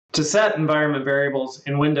To set environment variables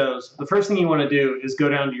in Windows, the first thing you want to do is go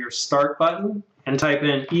down to your Start button and type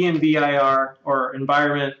in envir, or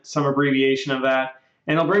environment, some abbreviation of that,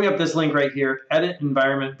 and it'll bring up this link right here, Edit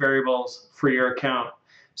Environment Variables for your account.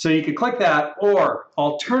 So you could click that, or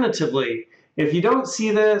alternatively, if you don't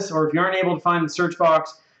see this or if you aren't able to find the search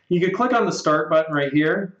box, you could click on the Start button right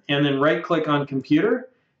here and then right-click on Computer,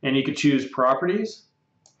 and you could choose Properties.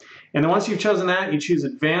 And then once you've chosen that, you choose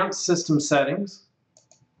Advanced System Settings.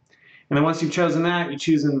 And then once you've chosen that, you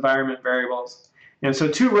choose Environment Variables. And so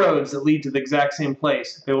two roads that lead to the exact same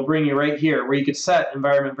place. They will bring you right here where you could set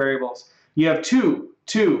environment variables. You have two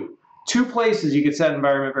places you could set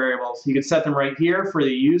environment variables. You could set them right here for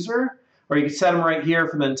the user, or you could set them right here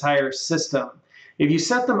for the entire system. If you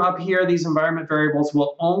set them up here, these environment variables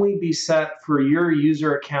will only be set for your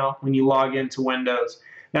user account when you log into Windows.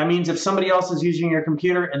 That means if somebody else is using your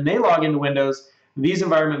computer and they log into Windows, these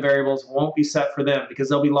environment variables won't be set for them because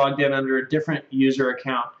they'll be logged in under a different user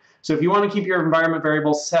account. So if you want to keep your environment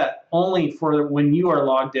variables set only for when you are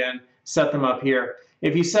logged in, set them up here.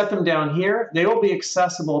 If you set them down here, they will be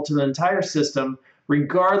accessible to the entire system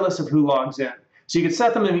regardless of who logs in. So you can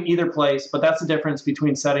set them in either place, but that's the difference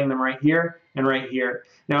between setting them right here and right here.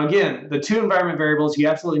 Now again, the two environment variables you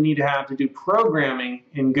absolutely need to have to do programming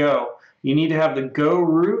in Go. You need to have the Go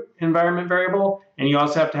root environment variable, and you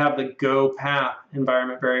also have to have the Go path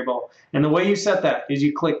environment variable. And the way you set that is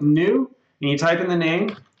you click New, and you type in the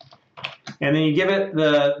name, and then you give it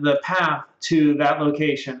the path to that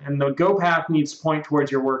location. And the Go path needs to point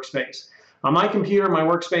towards your workspace. On my computer, my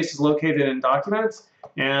workspace is located in Documents,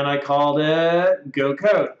 and I called it Go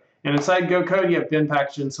Code. And inside Go Code, you have bin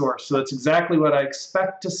package and source. So that's exactly what I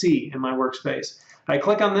expect to see in my workspace. I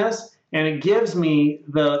click on this, and it gives me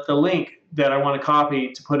the link that I want to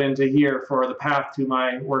copy to put into here for the path to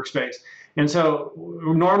my workspace. And so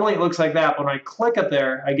normally it looks like that. When I click up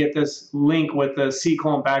there, I get this link with the C://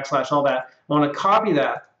 all that. I want to copy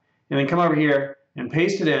that and then come over here and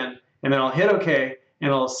paste it in, and then I'll hit OK, and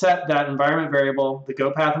it'll set that environment variable, the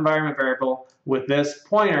Go path environment variable, with this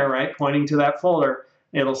pointer, right, pointing to that folder.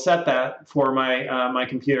 It'll set that for my, my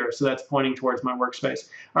computer. So that's pointing towards my workspace.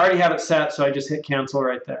 I already have it set, so I just hit cancel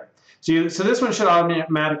right there. So this one should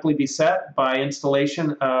automatically be set by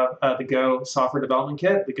installation of the Go software development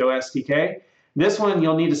kit, the Go SDK. This one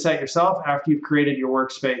you'll need to set yourself after you've created your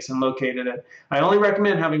workspace and located it. I only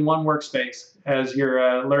recommend having one workspace as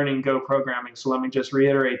you're learning Go programming, so let me just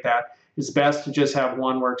reiterate that. It's best to just have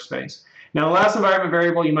one workspace. Now the last environment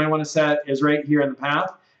variable you might want to set is right here in the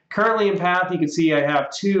path. Currently in path, you can see I have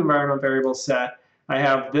two environment variables set. I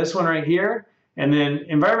have this one right here, and then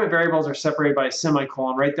environment variables are separated by a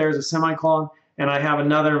semicolon. Right there is a semicolon, and I have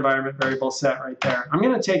another environment variable set right there. I'm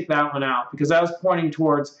going to take that one out because that was pointing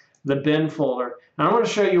towards the bin folder. And I want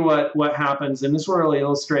to show you what happens, and this will really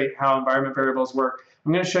illustrate how environment variables work.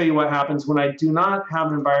 I'm going to show you what happens when I do not have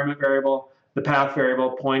an environment variable, the path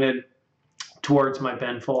variable, pointed towards my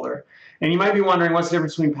bin folder. And you might be wondering what's the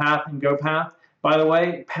difference between path and Go path. By the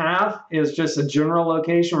way, path is just a general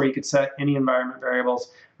location where you could set any environment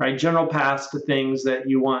variables, right? General paths to things that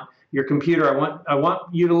you want. Your computer, I want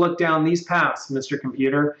you to look down these paths, Mr.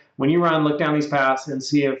 Computer. When you run, look down these paths and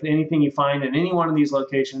see if anything you find in any one of these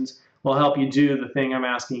locations will help you do the thing I'm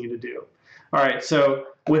asking you to do. All right, so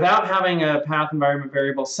without having a path environment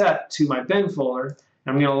variable set to my bin folder,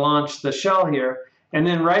 I'm going to launch the shell here. And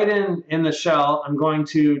then right in the shell, I'm going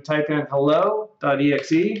to type in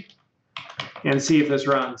hello.exe and see if this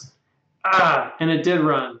runs. And it did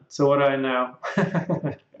run. So what do I know?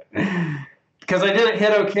 Because I didn't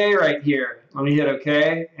hit OK right here. Let me hit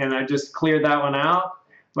OK, and I just cleared that one out.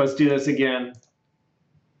 Let's do this again.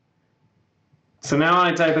 So now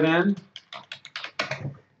when I type it in,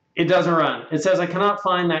 it doesn't run. It says I cannot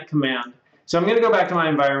find that command. So I'm going to go back to my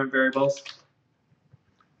environment variables,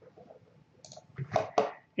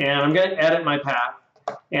 and I'm going to edit my path.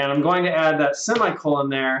 And I'm going to add that semicolon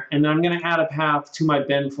there, and then I'm going to add a path to my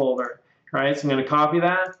bin folder. Right? So I'm going to copy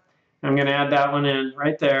that. I'm going to add that one in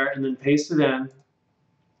right there, and then paste it in.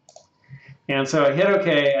 And so I hit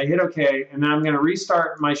OK, and now I'm going to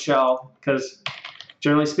restart my shell, because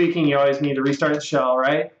generally speaking, you always need to restart the shell,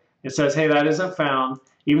 right? It says, hey, that isn't found.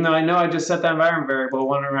 Even though I know I just set that environment variable,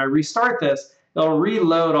 when I restart this, it'll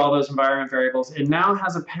reload all those environment variables. It now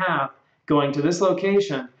has a path going to this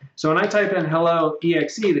location. So when I type in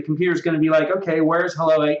hello.exe, the computer's going to be like, okay, where's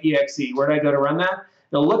hello.exe? Where did I go to run that?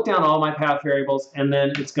 It'll look down all my path variables, and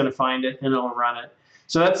then it's going to find it, and it'll run it.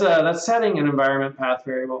 So that's setting an environment path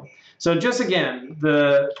variable. So just again,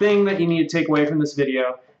 the thing that you need to take away from this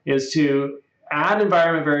video is to add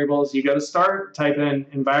environment variables. You go to Start, type in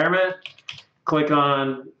environment, click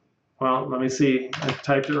on well, let me see, I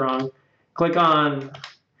typed it wrong. Click on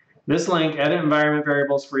this link, edit environment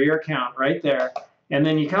variables for your account right there. And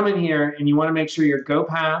then you come in here and you want to make sure your Go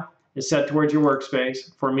path is set towards your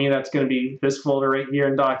workspace. For me, that's going to be this folder right here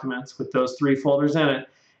in Documents with those 3 folders in it.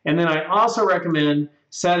 And then I also recommend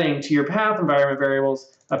setting to your path environment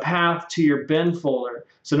variables a path to your bin folder.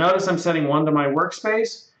 So notice I'm setting one to my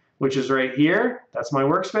workspace, which is right here. That's my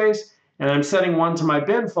workspace. And I'm setting one to my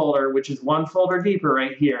bin folder, which is 1 folder deeper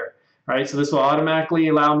right here. Right? So this will automatically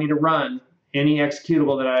allow me to run any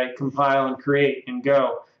executable that I compile and create in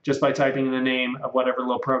Go just by typing in the name of whatever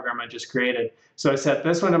little program I just created. So I set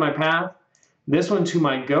this one to my path, this one to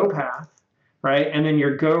my Go path, right? And then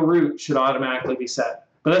your Go root should automatically be set.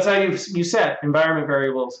 But that's how you set environment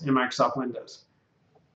variables in Microsoft Windows.